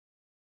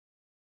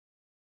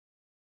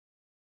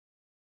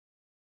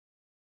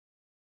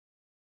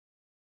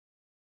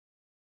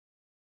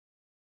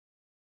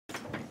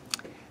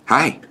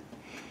Hi,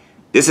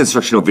 this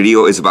instructional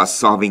video is about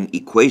solving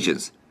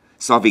equations,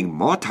 solving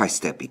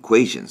multi-step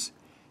equations.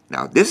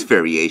 Now this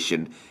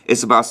variation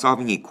is about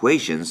solving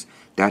equations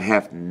that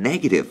have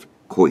negative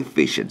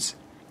coefficients.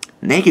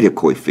 Negative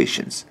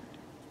coefficients.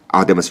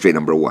 I'll demonstrate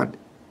number one.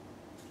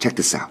 Check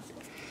this out.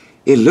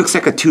 It looks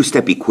like a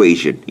two-step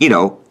equation. You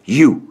know,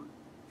 you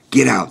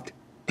get out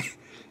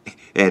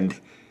and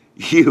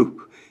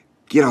you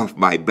get off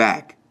my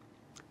back.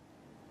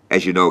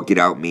 As you know, get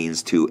out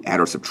means to add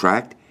or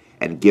subtract,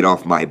 and get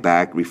off my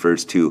back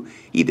refers to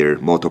either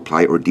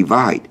multiply or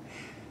divide.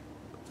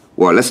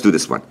 Well, let's do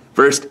this one.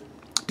 First,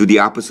 do the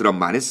opposite of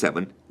minus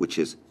 7, which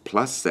is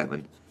plus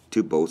 7,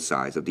 to both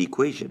sides of the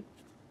equation.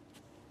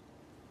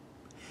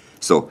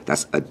 So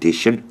that's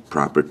addition,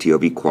 property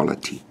of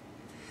equality.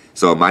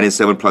 So minus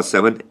 7 plus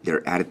 7,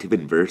 they're additive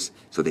inverse,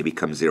 so they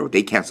become 0.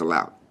 They cancel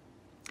out.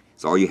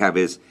 So all you have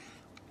is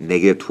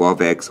negative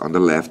 12x on the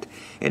left.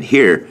 And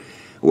here,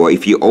 well,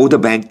 if you owe the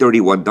bank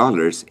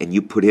 $31 and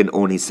you put in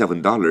only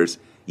 $7,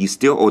 you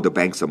still owe the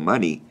bank some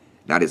money.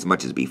 Not as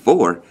much as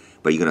before,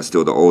 but you're going to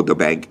still owe the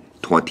bank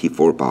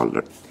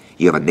 $24.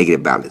 You have a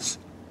negative balance.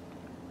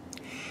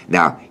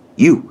 Now,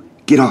 you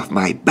get off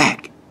my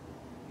back,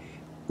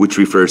 which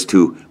refers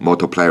to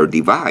multiply or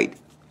divide.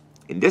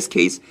 In this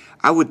case,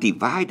 I would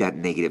divide that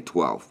negative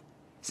 12.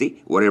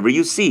 See, whatever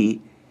you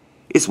see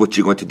is what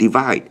you're going to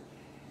divide.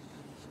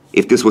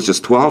 If this was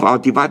just 12, I'll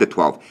divide the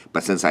 12.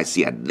 But since I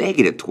see a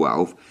negative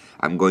 12,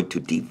 I'm going to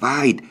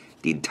divide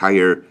the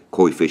entire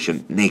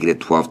coefficient negative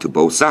 12 to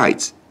both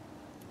sides.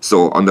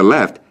 So on the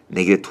left,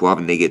 negative 12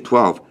 and negative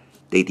 12,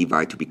 they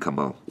divide to become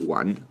a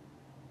 1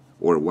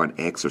 or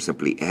 1x or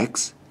simply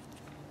x.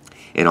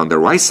 And on the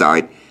right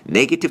side,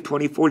 negative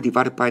 24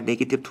 divided by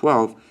negative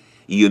 12,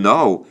 you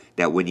know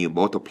that when you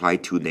multiply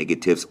two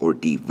negatives or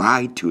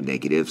divide two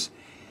negatives,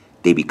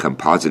 they become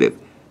positive.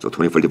 So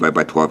 24 divided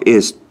by 12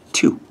 is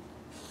 2.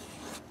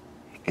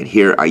 And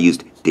here I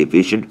used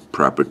division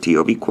property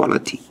of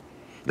equality.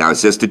 Now it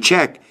says to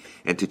check.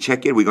 And to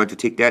check it, we're going to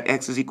take that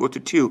x is equal to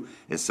 2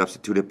 and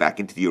substitute it back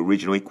into the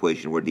original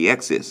equation where the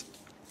x is.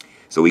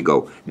 So we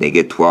go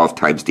negative 12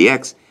 times the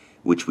x,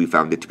 which we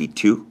found it to be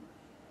 2,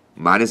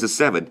 minus a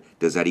 7.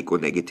 Does that equal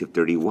negative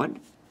 31?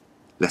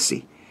 Let's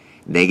see.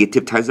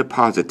 Negative times a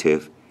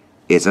positive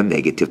is a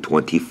negative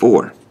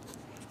 24,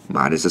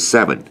 minus a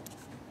 7.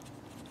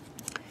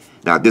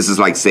 Now, this is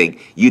like saying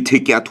you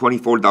take out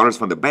 $24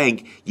 from the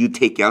bank, you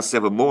take out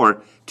 7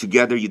 more.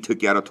 Together, you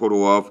took out a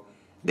total of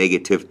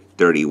negative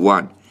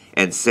 31.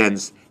 And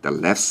since the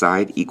left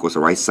side equals the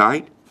right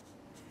side,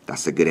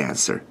 that's a good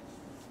answer.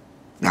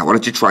 Now, why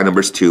don't you try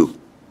numbers 2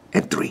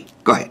 and 3?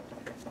 Go ahead.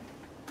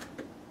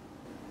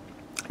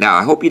 Now,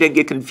 I hope you didn't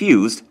get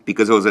confused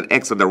because there was an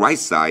x on the right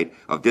side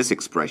of this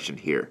expression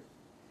here.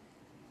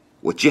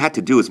 What you had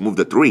to do is move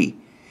the 3.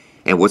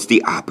 And what's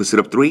the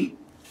opposite of 3?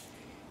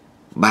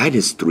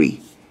 Minus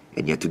 3,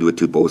 and you have to do it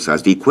to both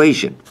sides of the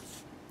equation.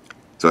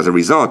 So as a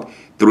result,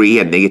 3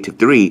 and negative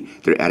 3,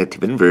 they're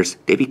additive inverse.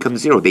 They become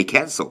 0. They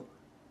cancel.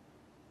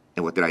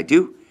 And what did I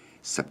do?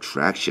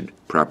 Subtraction,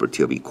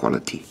 property of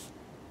equality.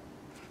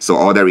 So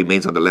all that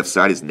remains on the left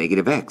side is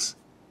negative x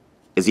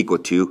is equal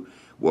to,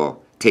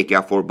 well, take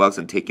out $4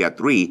 and take out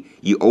 3.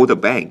 You owe the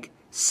bank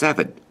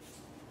 7.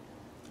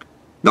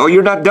 No,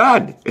 you're not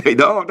done.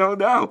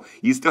 No.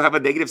 You still have a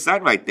negative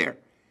sign right there.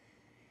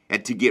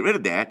 And to get rid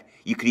of that,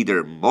 you could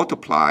either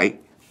multiply,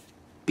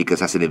 because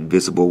that's an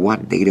invisible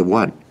 1, negative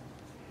 1.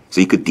 So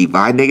you could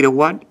divide negative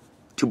 1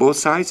 to both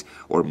sides,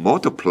 or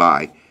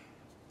multiply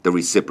the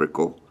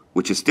reciprocal,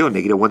 which is still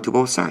negative 1 to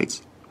both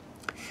sides.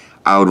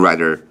 I would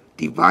rather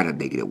divide a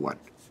negative 1.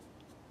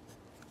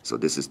 So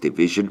this is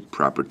division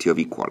property of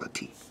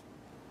equality.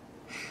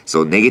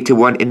 So negative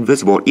 1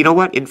 invisible. You know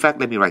what? In fact,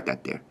 let me write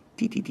that there.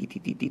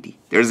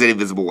 There's an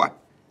invisible 1.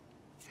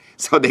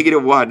 So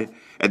negative 1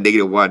 and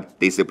negative 1,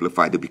 they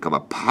simplify to become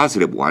a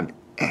positive 1,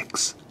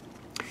 x.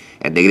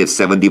 And negative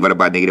 7 divided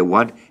by negative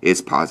 1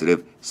 is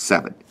positive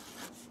 7.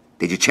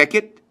 Did you check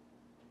it?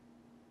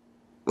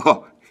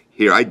 Oh,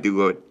 here I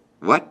do it.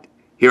 What?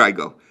 Here I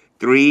go.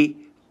 3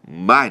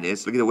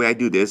 minus, look at the way I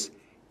do this.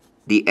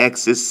 The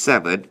x is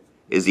 7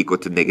 is equal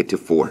to negative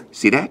 4.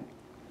 See that?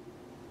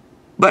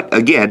 But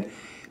again,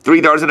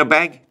 $3 in the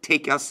bank,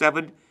 take out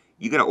 7.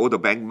 You're going to owe the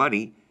bank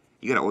money.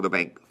 You're going to owe the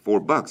bank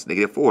 $4,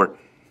 negative 4.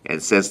 And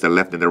since the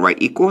left and the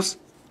right equals,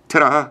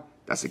 ta-da,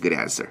 that's a good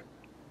answer.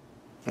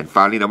 And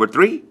finally, number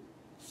 3.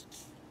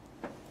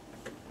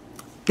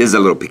 This is a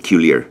little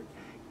peculiar.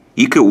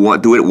 You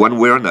could do it one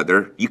way or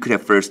another. You could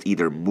have first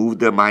either move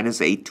the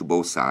minus 8 to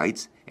both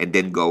sides and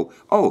then go,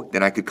 oh,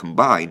 then I could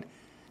combine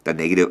the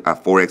negative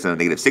 4x and the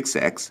negative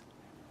 6x.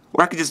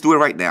 Or I could just do it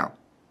right now.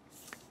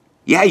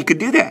 Yeah, you could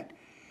do that.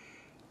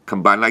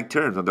 Combine like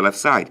terms on the left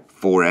side.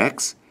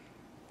 4x,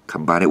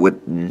 combine it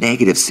with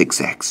negative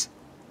 6x.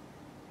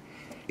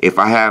 If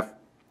I have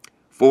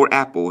 4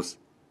 apples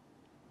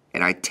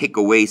and I take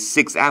away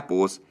 6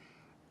 apples,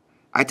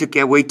 I took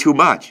away too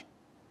much.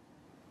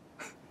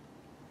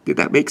 Did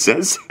that make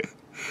sense?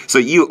 So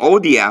you owe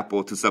the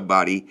apple to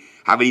somebody.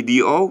 How many do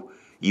you owe?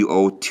 You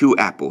owe 2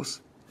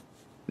 apples.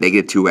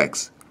 negative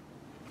 2x,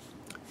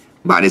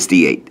 minus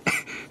the 8.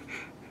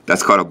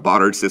 That's called a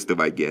barter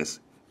system, I guess.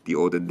 The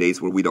olden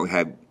days where we don't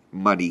have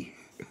money.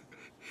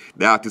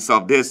 Now to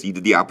solve this, you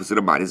do the opposite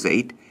of minus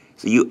 8.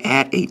 So you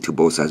add 8 to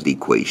both sides of the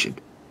equation.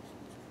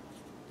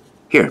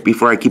 Here,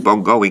 before I keep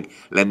on going,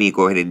 let me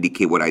go ahead and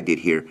indicate what I did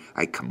here.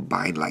 I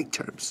combined like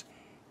terms.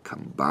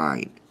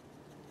 Combine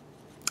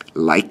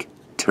like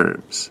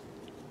terms.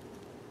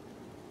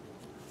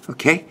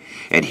 Okay?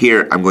 And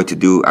here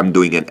I'm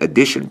doing an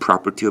addition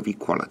property of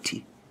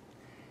equality.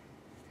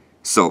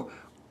 So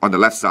on the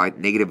left side,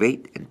 negative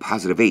 8 and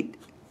positive 8,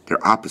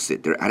 they're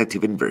opposite. They're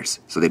additive inverse.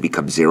 So they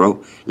become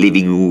 0,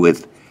 leaving you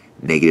with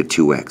negative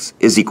 2x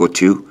is equal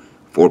to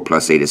 4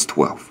 plus 8 is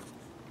 12.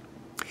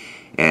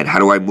 And how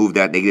do I move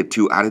that negative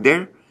 2 out of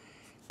there?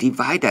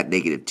 Divide that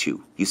negative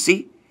 2. You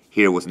see,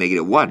 here was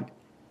negative 1.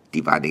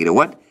 Divide negative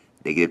 1,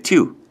 negative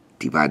 2.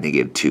 Divide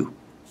negative 2.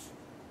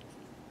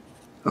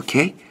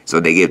 Okay, so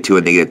negative 2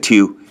 and negative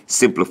 2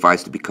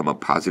 simplifies to become a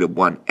positive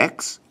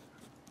 1x.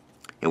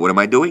 And what am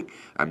I doing?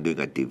 I'm doing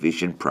a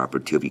division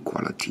property of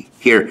equality.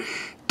 Here,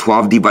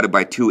 12 divided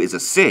by 2 is a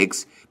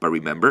 6, but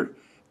remember,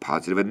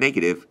 positive and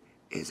negative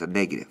is a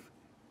negative.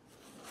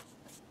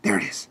 There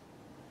it is.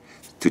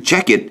 To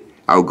check it,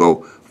 I'll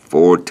go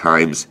 4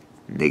 times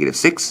negative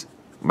 6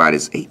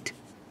 minus 8.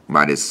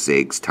 Minus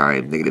 6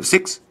 times negative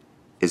 6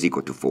 is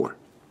equal to 4.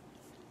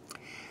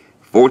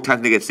 4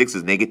 times negative 6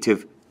 is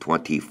negative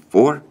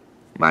 24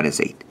 minus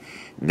 8.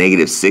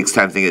 Negative 6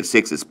 times negative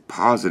 6 is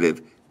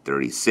positive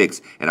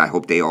 36. And I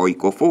hope they all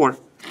equal 4.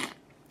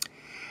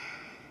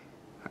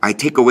 I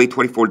take away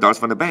 $24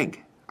 from the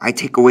bank. I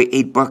take away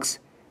 $8.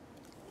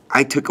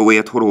 I took away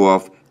a total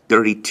of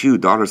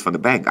 $32 from the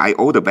bank. I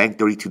owe the bank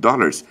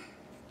 $32.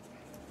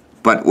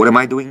 But what am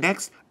I doing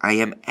next? I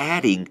am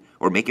adding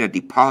or making a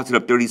deposit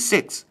of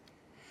 36.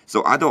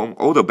 So I don't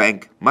owe the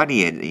bank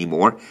money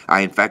anymore.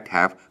 I, in fact,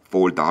 have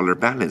 $4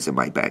 balance in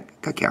my bank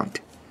account.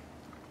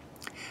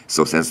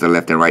 So since the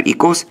left and right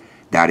equals,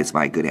 that is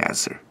my good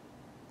answer.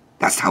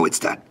 That's how it's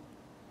done.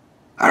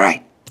 All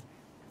right.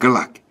 Good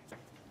luck.